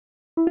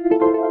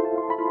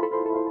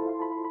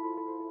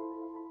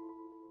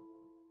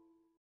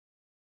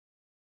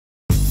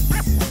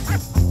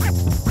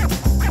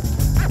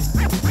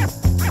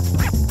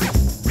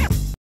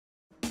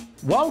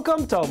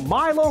Welcome to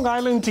My Long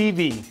Island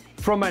TV.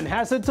 From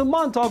Mehrzad to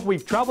Montauk,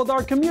 we've traveled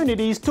our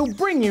communities to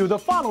bring you the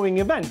following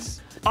events.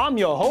 I'm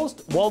your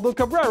host, Waldo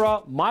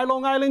Cabrera. My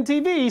Long Island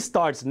TV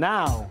starts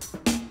now.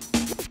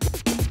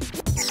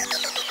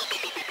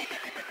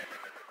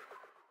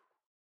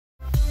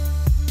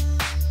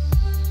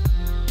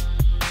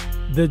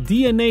 The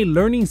DNA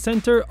Learning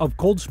Center of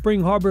Cold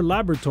Spring Harbor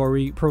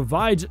Laboratory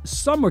provides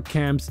summer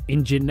camps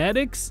in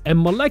genetics and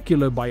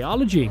molecular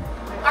biology.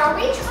 Are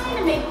we trying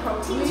to make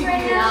proteins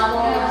right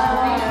now?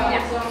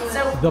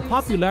 So the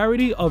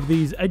popularity of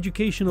these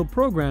educational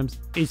programs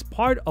is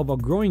part of a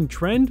growing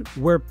trend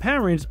where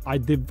parents are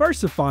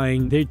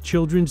diversifying their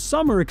children's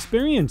summer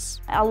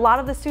experience. A lot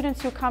of the students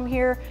who come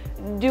here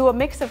do a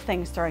mix of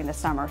things during the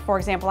summer. For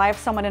example, I have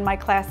someone in my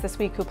class this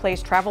week who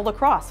plays travel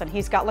lacrosse, and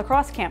he's got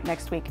lacrosse camp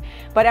next week.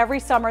 But every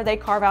summer they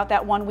carve out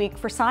that 1 week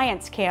for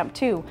science camp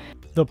too.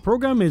 The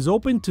program is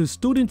open to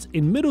students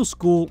in middle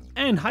school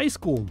and high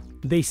school.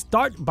 They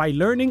start by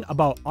learning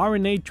about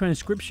RNA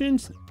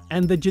transcriptions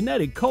and the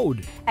genetic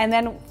code. And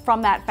then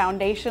from that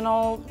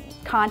foundational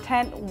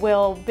content,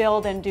 we'll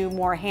build and do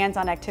more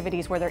hands-on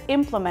activities where they're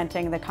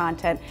implementing the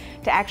content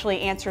to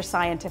actually answer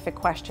scientific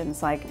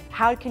questions like,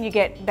 how can you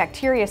get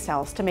bacteria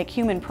cells to make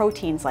human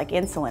proteins like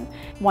insulin?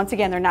 Once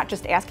again, they're not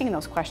just asking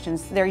those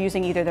questions, they're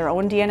using either their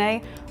own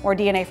DNA or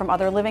DNA from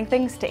other living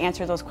things to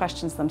answer those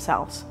questions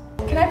themselves.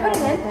 can I put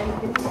it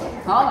in?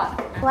 Hold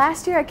on.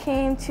 Last year I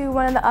came to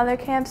one of the other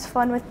camps,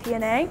 Fun with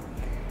DNA,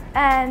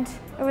 and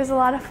it was a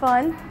lot of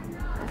fun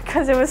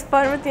because it was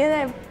fun with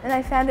DNA, and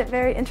I found it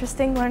very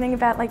interesting learning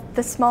about like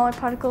the smaller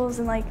particles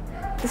and like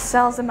the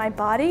cells in my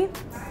body,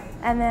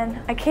 and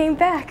then I came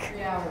back.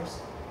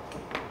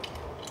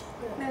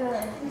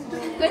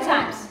 Good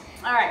times.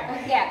 All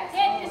right,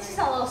 yeah, it's just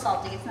a little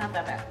salty, it's not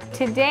that bad.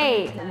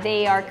 Today,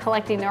 they are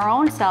collecting their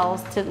own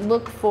cells to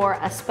look for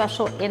a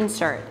special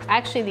insert.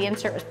 Actually, the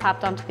insert was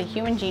popped onto the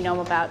human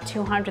genome about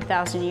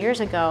 200,000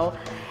 years ago,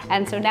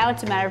 and so now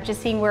it's a matter of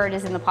just seeing where it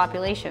is in the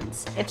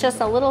populations. It's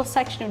just a little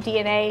section of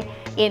DNA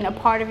in a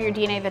part of your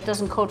DNA that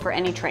doesn't code for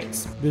any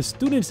traits. The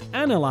students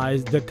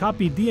analyze the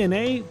copied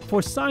DNA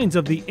for signs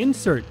of the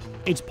insert.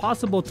 It's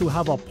possible to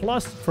have a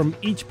plus from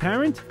each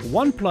parent,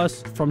 1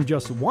 plus from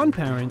just one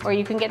parent. Or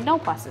you can get no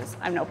pluses.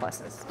 I have no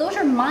pluses. Those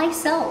are my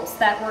cells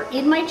that were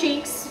in my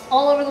cheeks,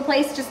 all over the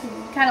place, just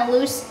kind of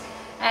loose.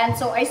 And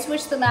so I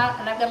switched them out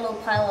and I've got a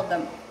little pile of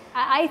them.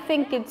 I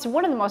think it's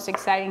one of the most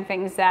exciting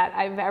things that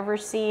I've ever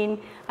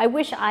seen. I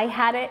wish I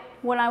had it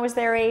when I was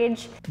their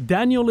age.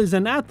 Daniel is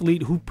an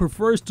athlete who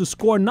prefers to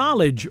score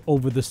knowledge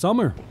over the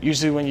summer.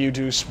 Usually when you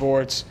do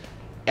sports,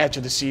 after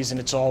the season,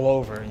 it's all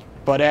over.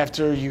 But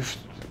after you've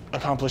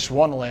accomplished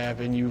one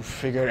lab and you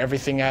figured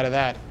everything out of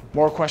that,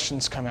 more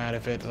questions come out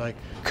of it, like,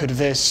 could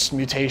this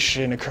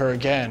mutation occur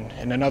again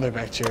in another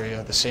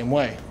bacteria the same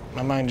way?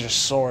 My mind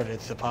just soared at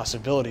the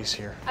possibilities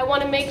here. I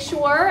want to make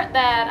sure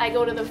that I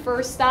go to the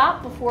first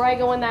stop before I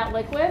go in that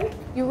liquid.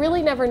 You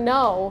really never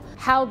know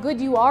how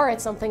good you are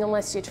at something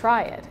unless you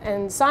try it.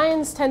 And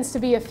science tends to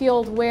be a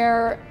field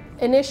where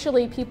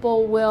initially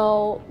people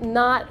will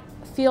not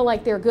feel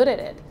like they're good at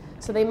it.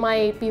 So they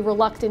might be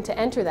reluctant to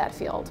enter that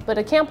field. But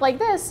a camp like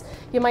this,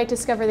 you might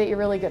discover that you're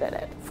really good at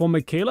it. For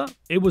Mikayla,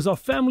 it was a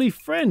family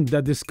friend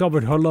that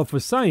discovered her love for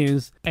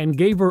science and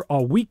gave her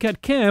a week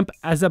at camp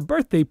as a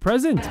birthday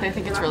present. I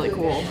think it's really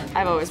cool.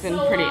 I've always been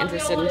pretty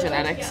interested in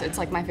genetics. It's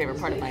like my favorite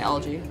part of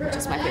biology, which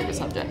is my favorite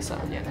subject,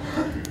 so yeah.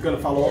 Gonna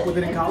follow up with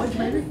it in college,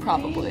 maybe?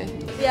 Probably.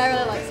 Yeah, I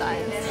really like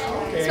science,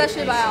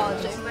 especially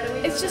biology.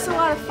 It's just a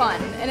lot of fun,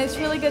 and it's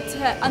really good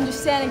to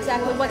understand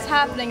exactly what's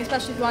happening,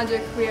 especially if you want to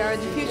do a career in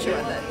the future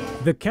with it.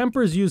 The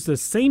campers use the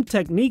same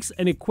techniques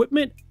and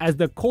equipment as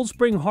the Cold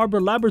Spring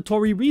Harbor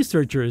Laboratory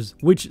researchers,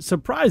 which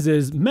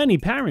surprises many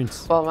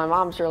parents. Well, my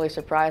mom's really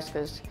surprised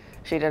because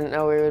she didn't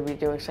know we would be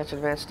doing such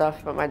advanced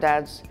stuff, but my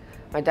dad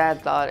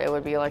thought it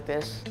would be like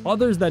this.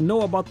 Others that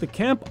know about the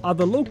camp are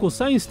the local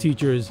science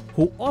teachers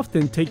who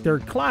often take their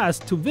class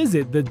to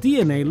visit the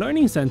DNA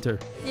Learning Center.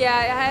 Yeah,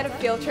 I had a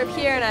field trip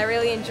here and I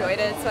really enjoyed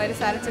it, so I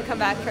decided to come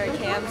back for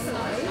camps,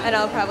 and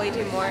I'll probably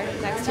do more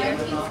next year.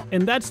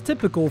 And that's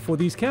typical for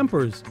these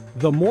campers.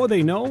 The more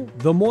they know,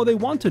 the more they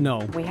want to know.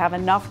 We have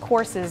enough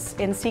courses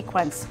in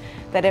sequence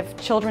that if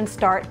children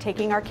start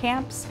taking our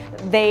camps,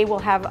 they will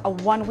have a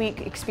 1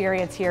 week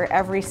experience here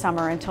every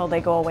summer until they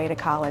go away to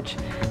college.